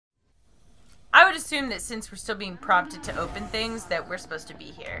would assume that since we're still being prompted to open things, that we're supposed to be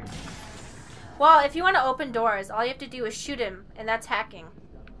here. Well, if you want to open doors, all you have to do is shoot him, and that's hacking.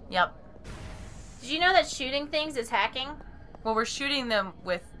 Yep. Did you know that shooting things is hacking? Well, we're shooting them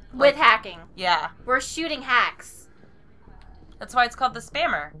with... With hacking. Yeah. We're shooting hacks. That's why it's called the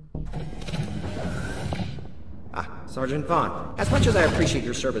spammer. Sergeant Vaughn, as much as I appreciate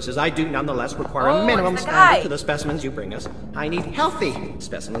your services, I do nonetheless require a minimum standard to the specimens you bring us. I need healthy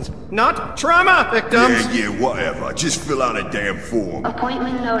specimens, not trauma victims! Yeah, whatever. Just fill out a damn form.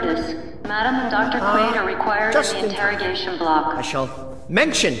 Appointment notice. Madam and Dr. Quaid are required in the interrogation block. I shall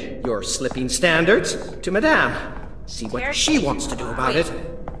mention your slipping standards to Madame. See what she wants to do about it.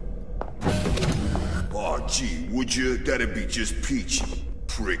 Oh, gee, would you? That'd be just peachy,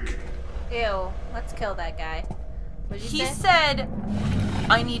 prick. Ew. Let's kill that guy. He said,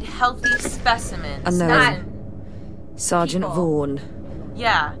 I need healthy specimens. Unknown. Sergeant Vaughn.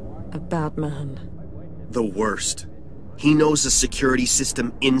 Yeah. A bad man. The worst. He knows the security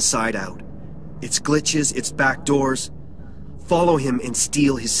system inside out. Its glitches, its backdoors. Follow him and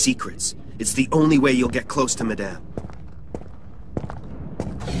steal his secrets. It's the only way you'll get close to Madame.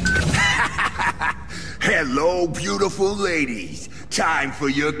 Hello, beautiful ladies. Time for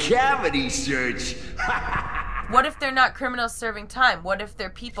your cavity search. What if they're not criminals serving time? What if they're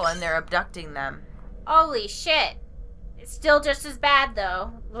people and they're abducting them? Holy shit. It's still just as bad,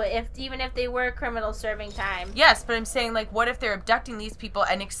 though. Even if they were criminals serving time. Yes, but I'm saying, like, what if they're abducting these people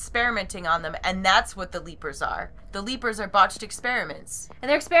and experimenting on them, and that's what the Leapers are? The Leapers are botched experiments. And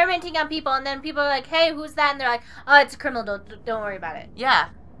they're experimenting on people, and then people are like, hey, who's that? And they're like, oh, it's a criminal, don't worry about it.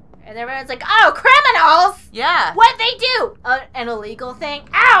 Yeah. And everyone's like, oh, criminals! Yeah. What'd they do? An illegal thing?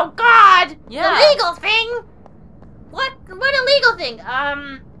 Oh, God! Yeah. Illegal thing? What illegal thing?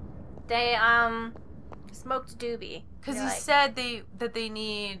 They, smoked doobie. Because he said he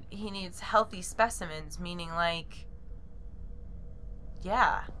needs healthy specimens, meaning like,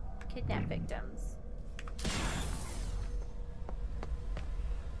 yeah. Kidnap victims.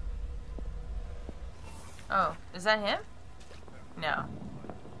 Oh, is that him? No.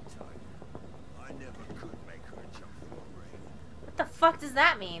 What the fuck does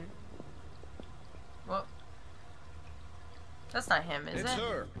that mean? Well, that's not him, is it?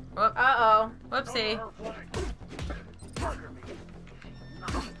 Her. Whoop. Uh-oh. Whoopsie.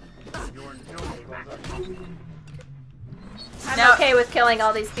 I'm okay with killing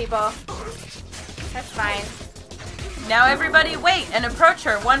all these people. That's fine. Now everybody wait and approach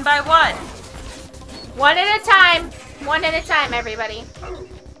her one by one. One at a time. One at a time, everybody.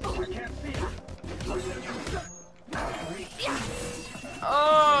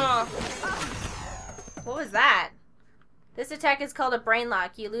 Oh. What was that? This attack is called a brain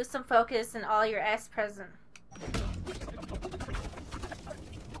lock. You lose some focus and all your S present.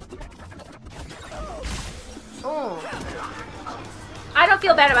 Oh. I don't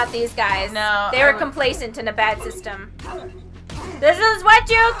feel bad about these guys. No. They were complacent in a bad system. This is what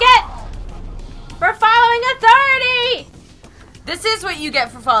you get for following authority! This is what you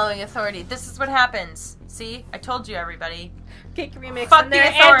get for following authority. This is what happens. See? I told you, everybody. Geek remix. Fuck the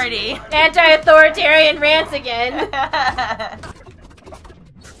authority. Anti-authoritarian rants again.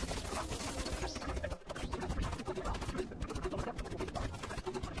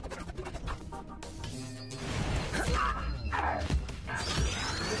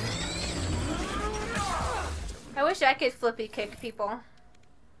 I wish I could flippy kick people.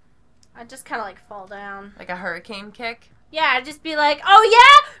 I'd just kind of like fall down. Like a hurricane kick? Yeah, I'd just be like, oh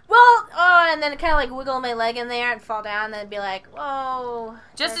yeah? Well, oh, and then kind of like wiggle my leg in there and fall down and then be like, whoa.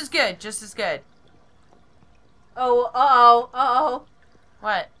 Just as good, just as good. Oh, uh-oh, uh-oh.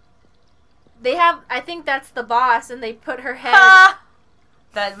 What? They have, I think that's the boss, and they put her head. Ha!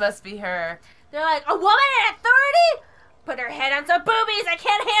 That must be her. They're like, a woman in authority? Put her head on some boobies, I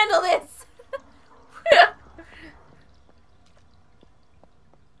can't handle this.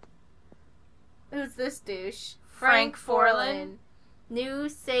 Who's this douche? Frank Forlin. New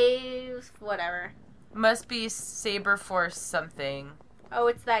saves, whatever. Must be Saber Force something. Oh,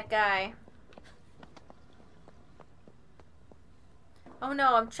 it's that guy. Oh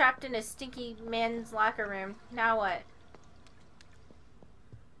no, I'm trapped in a stinky man's locker room. Now what?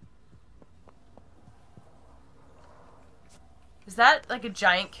 Is that like a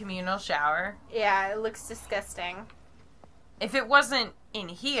giant communal shower? Yeah, it looks disgusting. If it wasn't in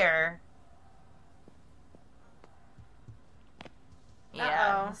here...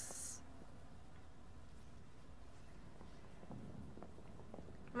 Yeah. Uh-oh.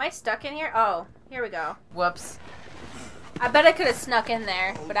 Am I stuck in here? Oh, here we go. Whoops. I bet I could have snuck in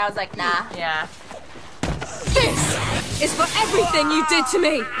there, but I was like, nah. Yeah. This is for everything you did to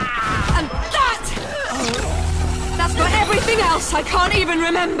me! And that As for everything else, I can't even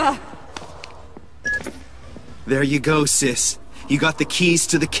remember. There you go, sis. You got the keys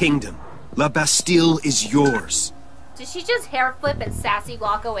to the kingdom. La Bastille is yours. Did she just hair flip and sassy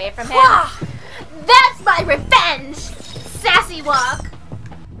walk away from him? That's my revenge! Sassy walk!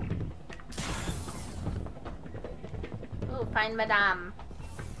 Ooh, find Madame.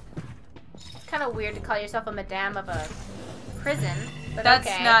 It's kind of weird to call yourself a Madame of a prison, but That's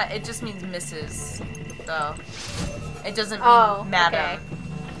okay. not, it just means Mrs. though. It doesn't mean Madam. Okay.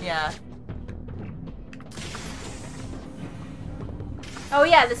 Yeah. Oh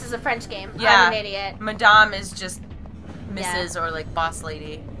yeah, this is a French game. Yeah. I'm an idiot. Madame is just Mrs. or like boss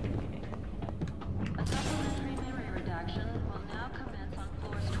lady.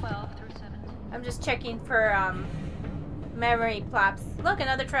 I'm just checking for memory plops. Look,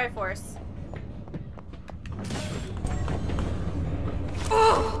 another Triforce.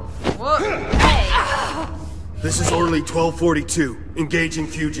 Whoa. Hey. This is Orly 1242. Engaging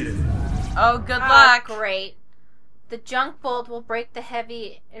fugitive. Oh, good luck. Oh, great. The junk bolt will break the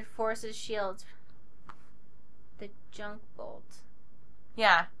heavy Enforcer's shields. The junk bolt.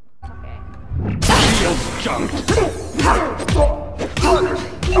 Yeah. Okay. Shields junked.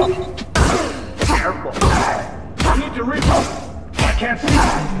 Careful. I need to reload. I can't see.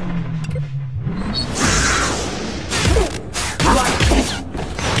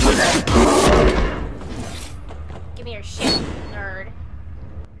 Give me your shit, nerd.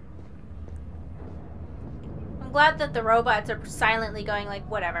 I'm glad that the robots are silently going like,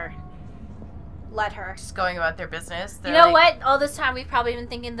 whatever. Let her. Just going about their business. You know what? All this time we've probably been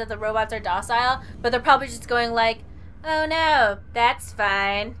thinking that the robots are docile, but they're probably just going like, oh no, that's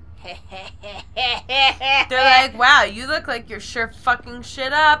fine. They're like, wow, you look like you're sure fucking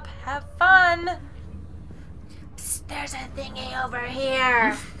shit up. Have fun. Psst, there's a thingy over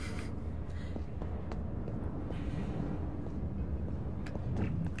here.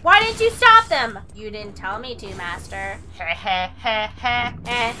 Why didn't you stop them? You didn't tell me to, Master.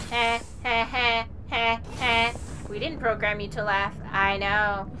 We didn't program you to laugh. I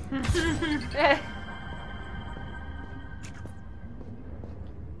know.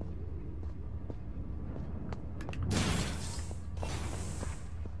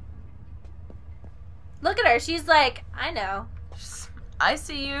 Look at her. She's like, I know. I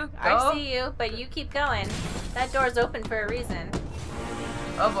see you. Go. I see you, but you keep going. That door's open for a reason.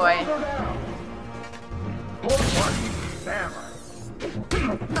 Oh boy.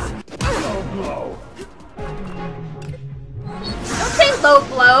 Don't say low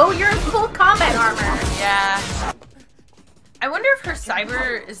blow. You're in full combat armor. Yeah. I wonder if her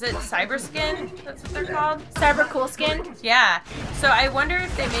cyber, is it cyber skin? That's what they're called? Cyber cool skin. Yeah. So I wonder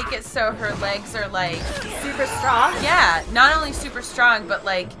if they make it so her legs are like Super strong. yeah, not only super strong, but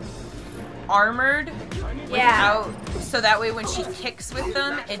like armored. Yeah. Without, so that way when she kicks with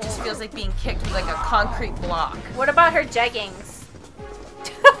them, it just feels like being kicked with like a concrete block. What about her jeggings?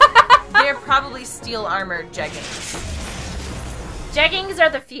 They're probably steel armored jeggings. Jeggings are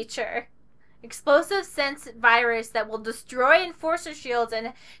the future. Explosive sense virus that will destroy Enforcer shields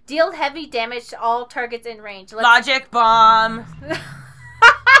and deal heavy damage to all targets in range. Logic bomb.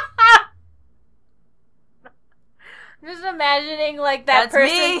 I'm just imagining like that That's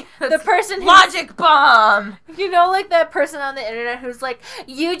person. me. The person who's, Logic bomb. you know, like that person on the internet who's like,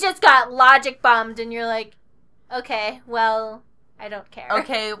 you just got logic bombed, and you're like, okay, well, I don't care.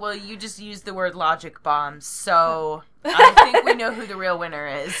 Okay, well, you just used the word logic bomb, so I think we know who the real winner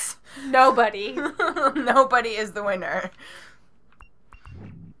is. Nobody. Nobody is the winner.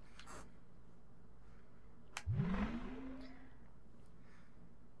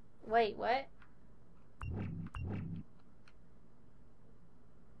 Wait, what?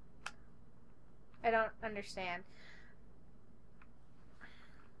 I don't understand.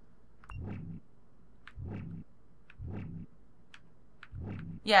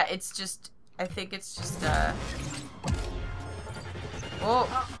 Yeah, it's just, I think it's just,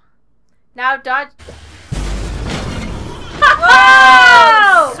 oh. Now dodge.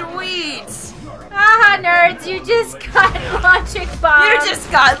 Whoa! Sweet! Haha, nerds, you just got logic bomb. You just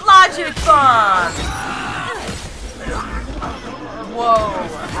got logic bomb!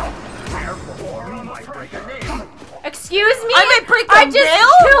 Whoa. Excuse me? I might break I a just nail?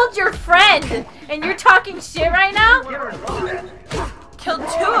 killed your friend, and you're talking shit right now? Killed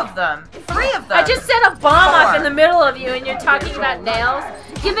 2 of them. 3 of them. I just set a bomb off in the middle of you, and you're talking about nails?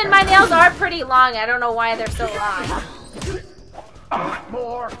 Given my nails are pretty long, I don't know why they're so long.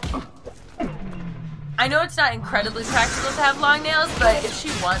 More. I know it's not incredibly practical to have long nails, but if she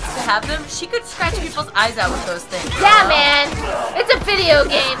wants to have them, she could scratch people's eyes out with those things. Yeah, man. It's a video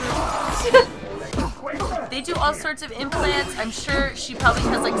game. They do all sorts of implants. I'm sure she probably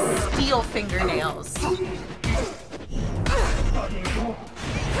has like steel fingernails.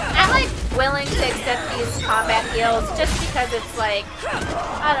 I'm like willing to accept these combat heals just because it's like,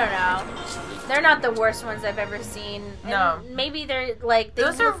 I don't know. They're not the worst ones I've ever seen. And no. Maybe they're like...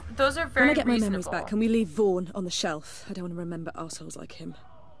 Those are very When I get my reasonable. memories back, can we leave Vaughn on the shelf? I don't want to remember assholes like him.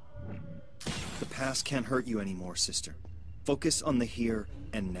 The past can't hurt you anymore, sister. Focus on the here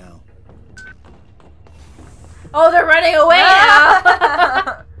and now. Oh, they're running away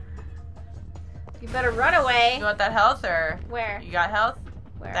now! You better run away. You want that health or? Where? You got health?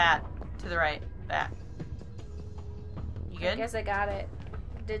 Where? That. To the right. That. You good? I guess I got it.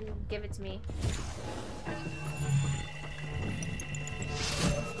 Didn't give it to me.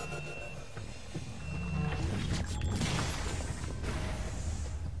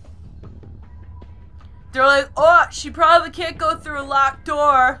 They're like, oh, she probably can't go through a locked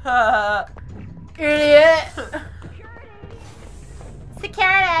door. Idiot!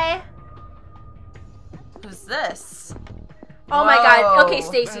 Security! Who's this? Oh my god. Okay,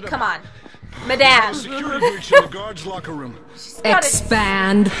 Stacy, come on. Madame. Security breach in the guard's locker room.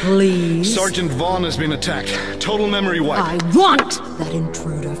 Expand, please. Sergeant Vaughn has been attacked. Total memory wipe. I want that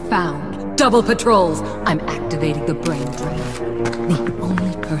intruder found. Double patrols. I'm activating the brain drain. The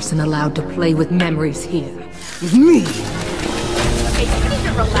only person allowed to play with memories here is me. Okay, you need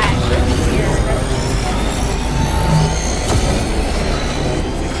to relax.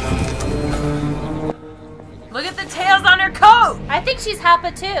 Look at the tails on her coat! I think she's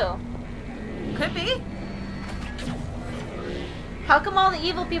Happa too. Could be. How come all the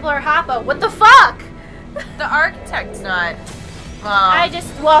evil people are Happa? What the fuck? The architect's not.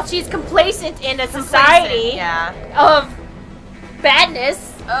 Well, she's complacent in a society of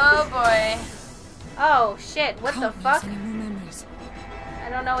badness. Oh boy. Oh shit, what the fuck? Any more memories. I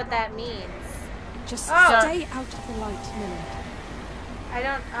don't know what that means. Just Oh. stay out of the light, Nilin. I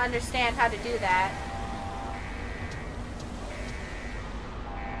don't understand how to do that.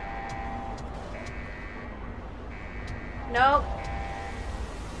 Nope.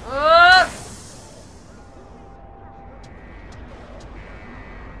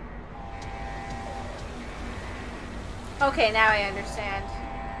 Okay, now I understand.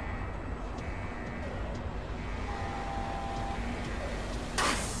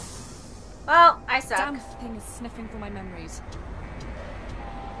 Well, I suck. Damn thing is sniffing for my memories.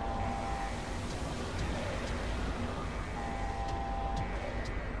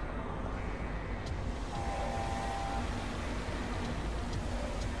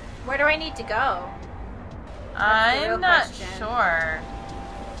 Where do I need to go? That's the real I'm not question. sure.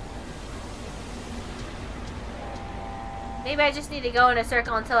 Maybe I just need to go in a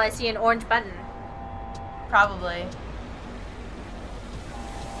circle until I see an orange button. Probably.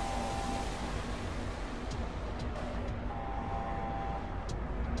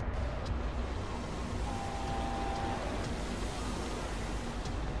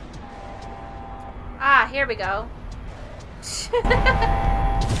 Ah, here we go.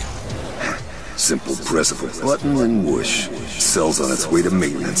 Simple press of a button and whoosh. Cell's on its way to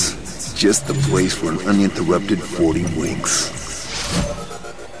maintenance. Just the place for an uninterrupted 40 winks.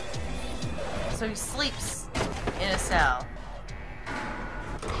 So he sleeps in a cell.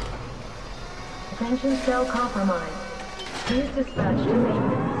 Attention cell compromised. Please dispatch to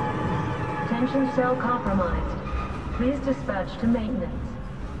maintenance. Attention cell compromised. Please dispatch to maintenance.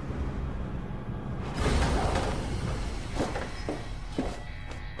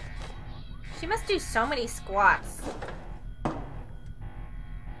 She must do so many squats.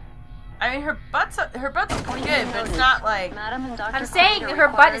 I mean, her butt's pretty good, but it's not like. Madam and Dr. I'm saying Quaid are her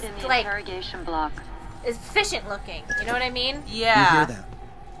butt required is in the like interrogation block. efficient looking. You know what I mean? Yeah. You hear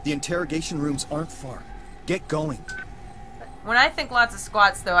that? The interrogation rooms aren't far. Get going. When I think lots of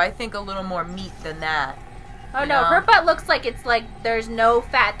squats, though, I think a little more meat than that. Oh no, Yeah. her butt looks like it's like there's no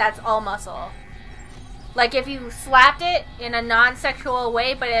fat. That's all muscle. Like if you slapped it in a non-sexual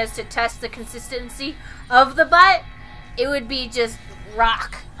way, but as to test the consistency of the butt, it would be just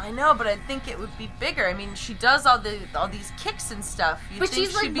rock. I know, but I think it would be bigger. I mean, she does all these kicks and stuff. You'd But think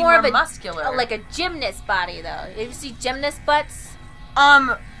she's like she'd be more of a muscular. like a gymnast body though. You see gymnast butts?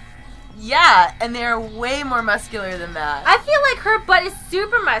 Yeah, and they're way more muscular than that. I feel like her butt is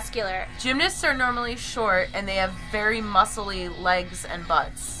super muscular. Gymnasts are normally short, and they have very muscly legs and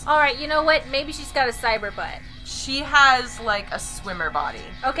butts. Alright, you know what? Maybe she's got a cyber butt. She has, like, a swimmer body.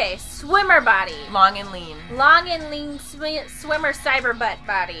 Okay, swimmer body. Long and lean. Long and lean swimmer cyber butt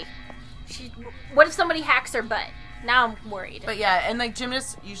body. What if somebody hacks her butt? Now I'm worried. But yeah, and, like,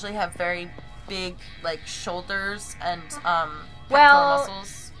 gymnasts usually have very big, like, shoulders and, pectoral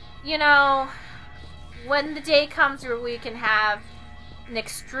muscles. You know, when the day comes where we can have an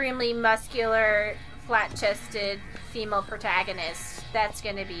extremely muscular, flat-chested female protagonist, that's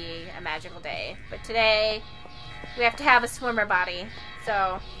gonna be a magical day. But today, we have to have a swimmer body,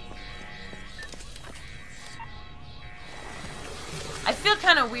 so... I feel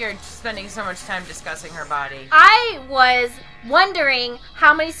kind of weird spending so much time discussing her body. I was wondering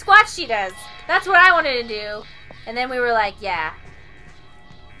how many squats she does. That's what I wanted to do. And then we were like, yeah.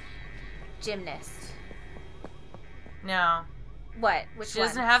 Gymnast. No. What? Which She one?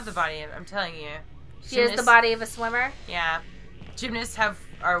 doesn't have the body, I'm telling you. She has the body of a swimmer? Yeah. Gymnasts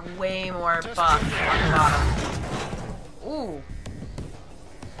are way more buff on the bottom. Ooh.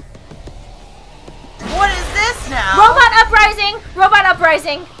 What is this now? Robot uprising! Robot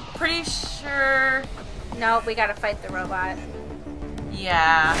uprising! Pretty sure... No, we gotta fight the robot.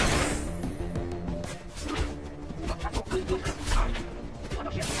 Yeah.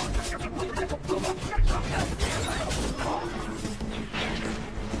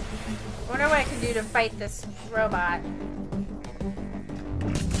 I wonder what I can do to fight this robot.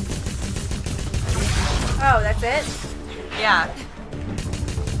 Oh, that's it? Yeah.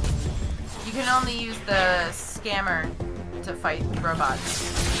 You can only use the scammer to fight robots.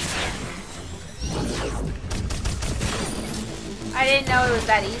 I didn't know it was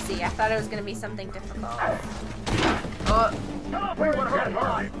that easy. I thought it was gonna be something difficult. Oh.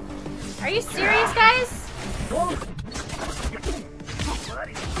 Are you serious, guys?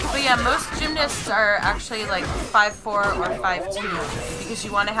 But yeah, most gymnasts are actually like 5'4" or 5'2" because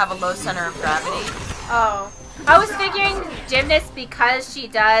you want to have a low center of gravity. Oh. I was figuring gymnast because she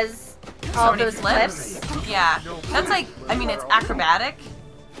does all many those flips. Yeah. That's like, I mean, it's acrobatic.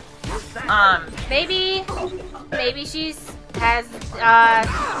 Maybe she's has,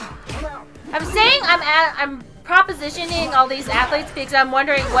 I'm saying I'm propositioning all these athletes because I'm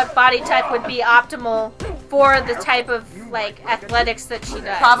wondering what body type would be optimal for the type of, like, athletics that she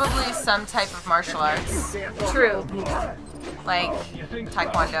does. Probably some type of martial arts. True. Like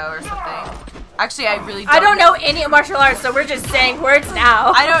taekwondo or something. Actually, I don't know any martial arts, so we're just saying words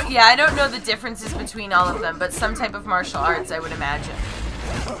now. I don't know the differences between all of them, but some type of martial arts, I would imagine.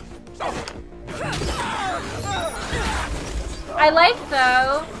 I like,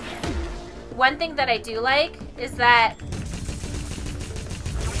 though, one thing that I do like is that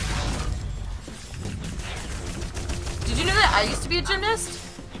Did you know that I used to be a gymnast?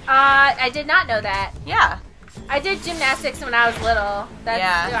 I did not know that. Yeah. I did gymnastics when I was little.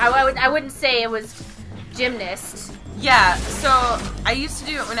 I wouldn't say it was gymnast. Yeah, so I used to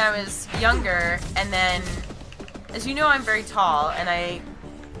do it when I was younger, and then, as you know, I'm very tall, and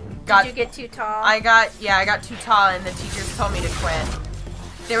Did you get too tall? I got too tall, and the teachers told me to quit.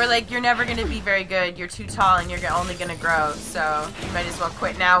 They were like, you're never going to be very good, you're too tall, and you're only going to grow, so you might as well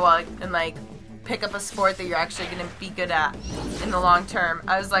quit now and like pick up a sport that you're actually going to be good at in the long term.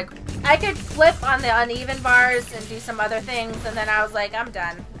 I was like... I could flip on the uneven bars and do some other things, and then I was like, I'm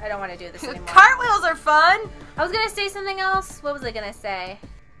done. I don't want to do this anymore. Cartwheels are fun! I was going to say something else. What was I going to say?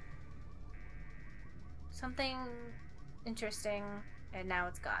 Something interesting, and now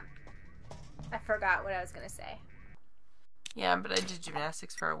it's gone. I forgot what I was going to say. Yeah, but I did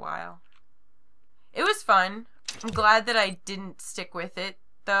gymnastics for a while. It was fun. I'm glad that I didn't stick with it,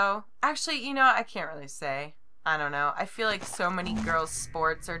 though. Actually, you know, I can't really say. I don't know. I feel like so many girls'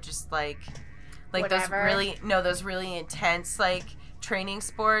 sports are just like those really intense, like, training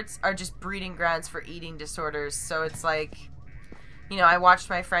sports are just breeding grounds for eating disorders. So it's like, you know, I watched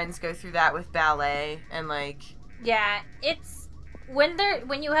my friends go through that with ballet and like... Yeah, it's...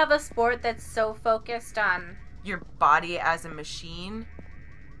 When you have a sport that's so focused on... your body as a machine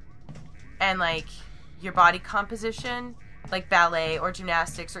and, like, your body composition, like ballet or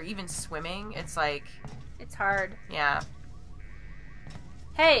gymnastics or even swimming, it's like... It's hard. Yeah.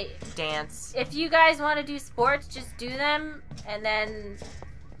 Hey. Dance. If you guys want to do sports, just do them and then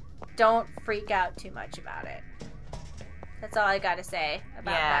don't freak out too much about it. That's all I gotta say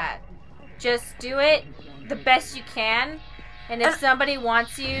about that. Just do it the best you can. And if somebody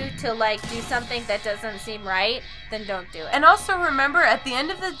wants you to, like, do something that doesn't seem right, then don't do it. And also remember, at the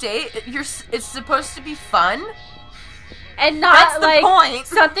end of the day, it's supposed to be fun. And not, that's the like, point.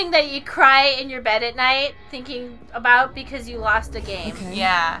 Something that you cry in your bed at night thinking about because you lost a game. Okay.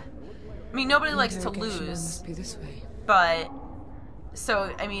 Yeah. I mean, nobody likes to lose. Must be this way. But...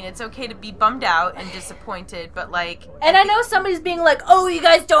 So, I mean, it's okay to be bummed out and disappointed, but, like... And I know somebody's being like, oh, you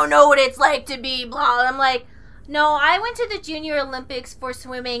guys don't know what it's like to be blah. And I'm like... No, I went to the Junior Olympics for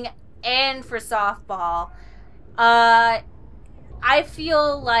swimming and for softball. I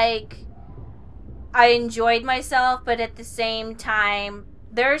feel like I enjoyed myself, but at the same time,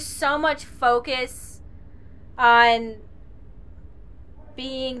 there's so much focus on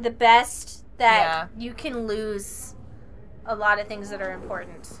being the best that you can lose a lot of things that are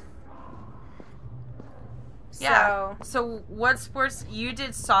important. Yeah. So what sports you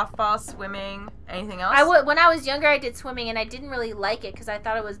did? Softball, swimming, anything else? When I was younger, I did swimming, and I didn't really like it because I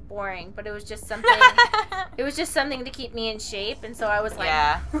thought it was boring. But it was just something. It was just something to keep me in shape, and so I was like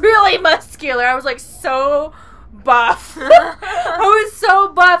really muscular. I was like so buff. I was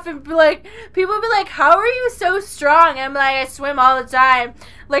so buff, and like people would be like, "How are you so strong?" And I'm like, "I swim all the time."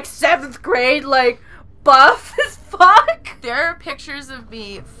 Like 7th grade, like buff as fuck. There are pictures of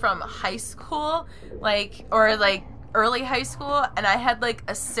me from high school, or early high school, and I had like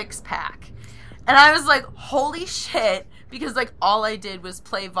a 6-pack. And I was like, holy shit, because like all I did was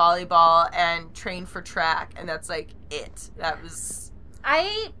play volleyball and train for track, and that's like it. That was...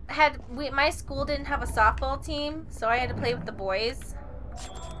 my school didn't have a softball team, so I had to play with the boys.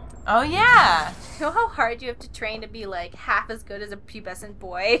 Oh yeah. You know how hard you have to train to be like half as good as a pubescent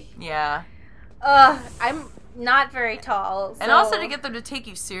boy? Yeah. I'm not very tall. So. And also to get them to take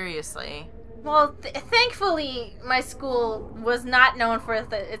you seriously. Well, thankfully, my school was not known for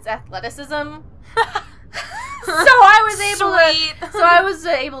its athleticism. So I was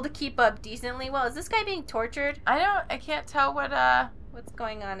able to keep up decently well. Is this guy being tortured? I can't tell what's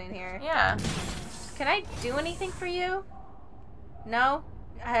going on in here. Yeah. Can I do anything for you? No?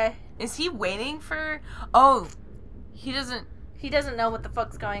 Is he waiting for... Oh, he doesn't... He doesn't know what the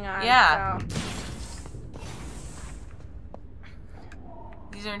fuck's going on. Yeah. So.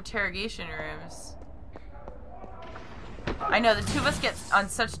 These are interrogation rooms. I know, the two of us get on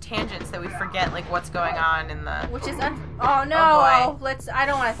such tangents that we forget, like, what's going on in the... Which is oh, no! Oh, boy. I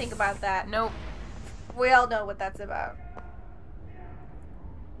don't want to think about that. Nope. We all know what that's about.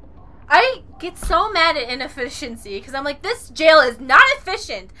 I get so mad at inefficiency because I'm like, this jail is not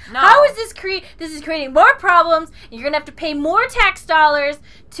efficient. No. How is this This is creating more problems. And you're gonna have to pay more tax dollars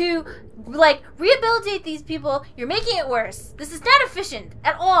to like rehabilitate these people. You're making it worse. This is not efficient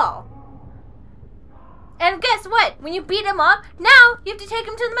at all. And guess what? When you beat them up, now you have to take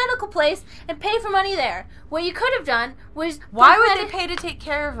them to the medical place and pay for money there. What you could have done was... Why would they pay to take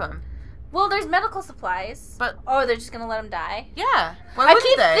care of them? Well, there's medical supplies. But they're just gonna let him die? Yeah. I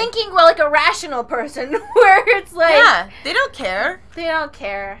keep thinking, well, like a rational person, where it's like... Yeah, they don't care. They don't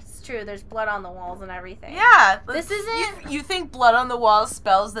care. It's true. There's blood on the walls and everything. Yeah. This isn't... You think blood on the walls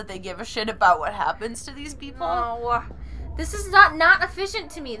spells that they give a shit about what happens to these people? No. This is not efficient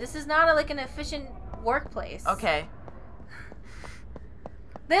to me. This is not an efficient workplace. Okay.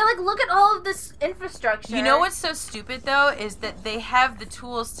 They, look at all of this infrastructure. You know what's so stupid, though, is that they have the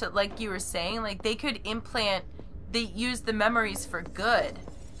tools to, like you were saying, like, they could they use the memories for good.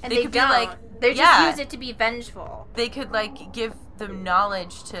 And they could don't. They just use it to be vengeful. They could, give them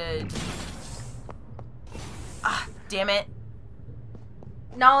knowledge to... damn it.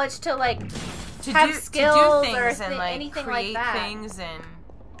 Knowledge to, have skills to do things or and, anything create like that. things and...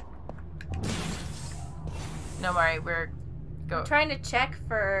 No, alright, we're... I'm trying to check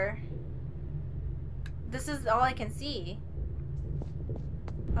for... This is all I can see.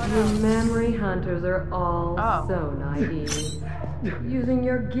 Oh, no. The memory hunters are all so naive. Using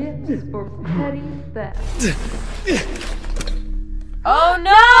your gifts for petty theft. Oh,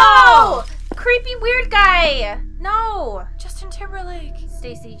 no! Creepy weird guy! No! Justin Timberlake.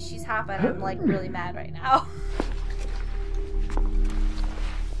 Stacy, she's hot, but I'm, really mad right now.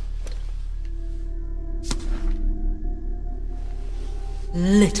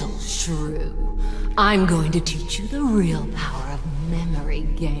 Little shrew, I'm going to teach you the real power of memory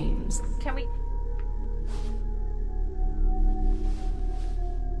games. Can we...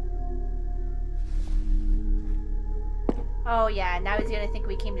 Oh yeah, now he's gonna think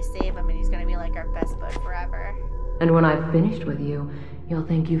we came to save him and he's gonna be like our best bud forever. And when I've finished with you, you'll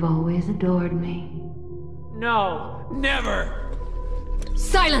think you've always adored me. No, never!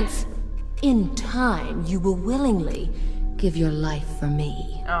 Silence! In time, you will willingly give your life for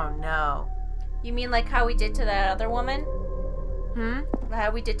me. Oh no. You mean like how we did to that other woman?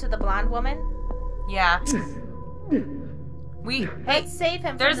 How we did to the blonde woman? Yeah. Let's save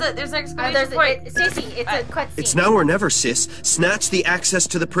him. There's an exclamation point. Stacy, it's a cutscene. It's now or never, sis. Snatch the access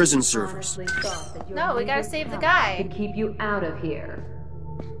to the prison servers. No, we gotta save the guy. To keep you out of here.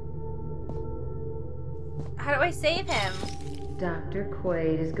 How do I save him? Dr.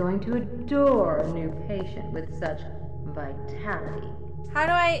 Quaid is going to adore a new patient with such vitality. How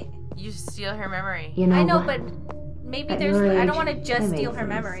do I... You steal her memory. You know I know, what? but maybe there's... I don't want to just steal her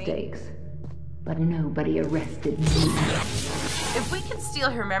memory. Mistakes, but nobody arrested me. If we can steal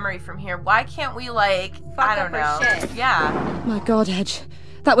her memory from here, why can't we, Fuck I don't up her know. shit. Yeah. My God, Edge.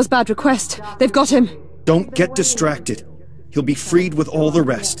 That was bad request. They've got him. Don't get distracted. He'll be freed with all the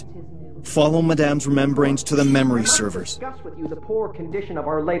rest. Follow Madame's remembrance to the memory servers. Discuss with you the poor condition of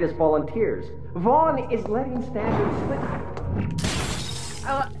our latest volunteers. Vaughn is letting standards slip.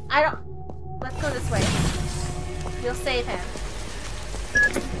 Oh, I don't... Let's go this way. You'll save him.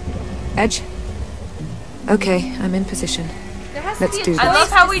 Edge? Okay, I'm in position. There has Let's to be do a this. I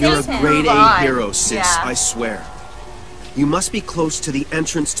love how we You're just a move grade A on. hero, sis, Yeah. I swear. You must be close to the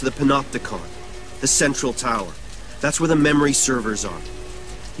entrance to the Panopticon, the central tower. That's where the memory servers are.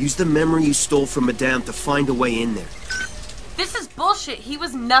 Use the memory you stole from Madame to find a way in there. This is bullshit. He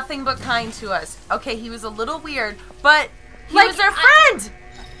was nothing but kind to us. Okay, he was a little weird, but he Like, was our friend.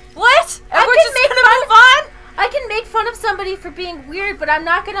 What? And we're can just make gonna fun- move on? I can make fun of somebody for being weird, but I'm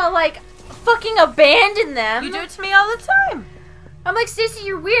not gonna, like, fucking abandon them. You do it to me all the time. I'm like, Stacey,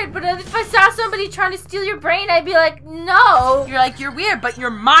 you're weird, but if I saw somebody trying to steal your brain, I'd be like, no. You're like, you're weird, but you're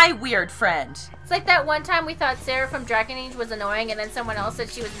my weird friend. It's like that one time we thought Sarah from Dragon Age was annoying, and then someone else said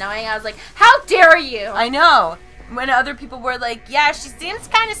she was annoying. I was like, how dare you? I know. When other people were like, yeah, she seems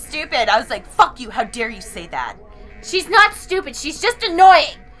kind of stupid. I was like, fuck you, how dare you say that? She's not stupid, she's just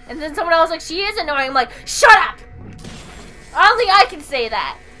annoying. And then someone else was like, she is annoying. I'm like, shut up. Only I can say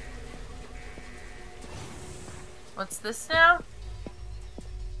that. What's this now?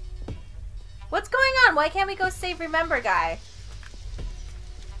 What's going on? Why can't we go save Remember Guy?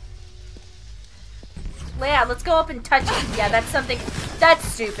 Yeah, let's go up and touch it. Yeah, that's something. That's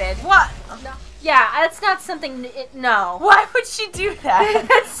stupid. What? No. Yeah, that's not something. No. Why would she do that?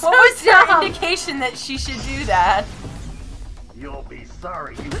 That's what so was dumb. her indication that she should do that? You'll be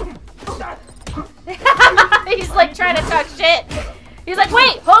sorry. He's like trying to talk shit. He's like,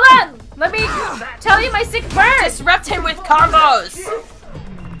 wait, hold on. Let me tell you my sick burn. Disrupt him with combos.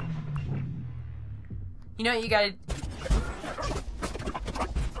 You know what you gotta...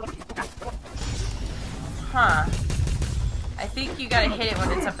 Huh. I think you gotta hit it when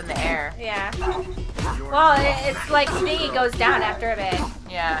it's up in the air. Yeah. Well, it's like thingy goes down after a bit.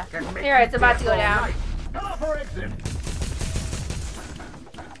 Yeah. Here, it's about to go down.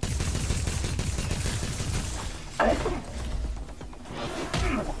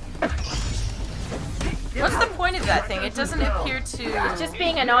 What's the point of that thing? It doesn't appear to... Just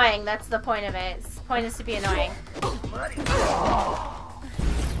being annoying, that's the point of it. The point is to be annoying.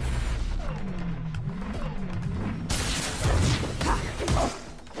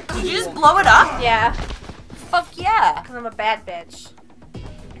 Did you just blow it up? Yeah. Fuck yeah. Because I'm a bad bitch.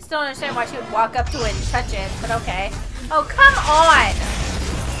 I still don't understand why she would walk up to it and touch it, but okay. Oh, come on!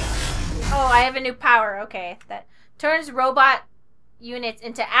 Oh, I have a new power. Okay. That turns robot units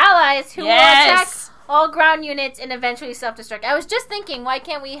into allies who will attack all ground units and eventually self-destruct. I was just thinking, why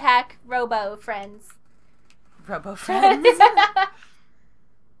can't we hack Robo Friends? Robo Friends?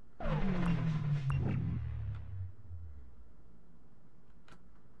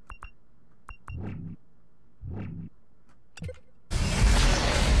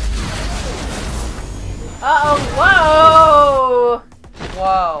 Uh-oh, whoa!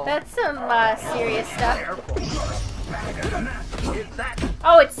 Whoa. That's some serious stuff.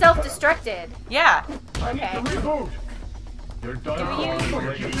 Oh, it's self-destructed. Yeah. Okay.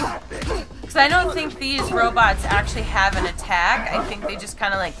 Because I don't think these robots actually have an attack. I think they just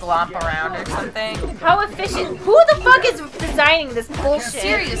kind of like glomp around or something. How efficient. Who the fuck is designing this bullshit?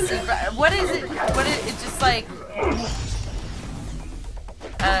 Seriously, what is it? What is it? Just like...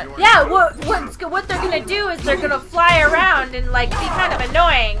 yeah, what they're gonna do is they're gonna fly around and like be kind of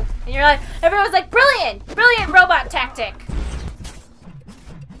annoying. And you're like, everyone's like, brilliant! Brilliant robot tactic!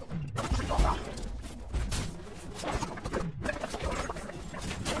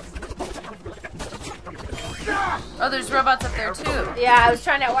 Oh, there's robots up there too. Yeah, I was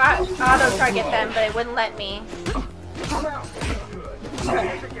trying to auto-target them, but it wouldn't let me.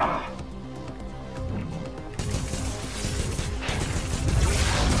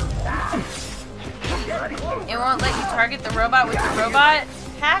 It won't let you target the robot with the robot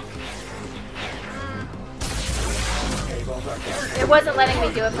hack? It wasn't letting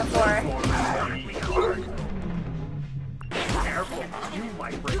me do it before.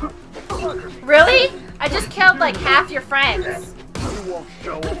 Really? I just killed like half your friends.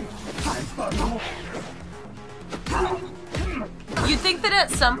 You'd think that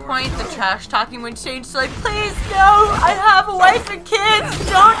at some point the trash talking would change to like, please no, I have a wife and kids,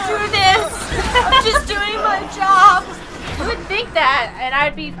 don't do this. I'm just doing my job. You would think that, and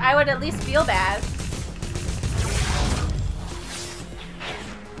I would at least feel bad.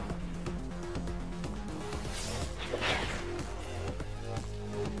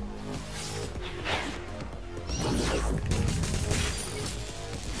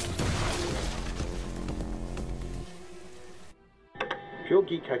 know,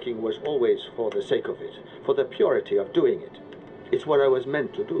 geek hacking was always for the sake of it, for the purity of doing it. It's what I was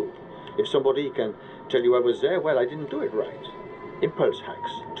meant to do. If somebody can tell you I was there, well, I didn't do it right. Impulse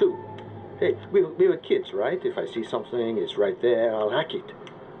hacks, too. Hey, we were kids, right? If I see something, it's right there, I'll hack it.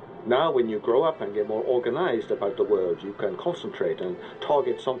 Now, when you grow up and get more organized about the world, you can concentrate and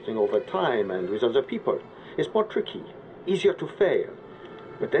target something over time and with other people. It's more tricky, easier to fail.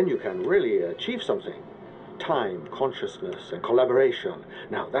 But then you can really achieve something. Time, consciousness, and collaboration.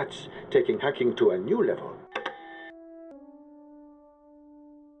 Now, that's taking hacking to a new level.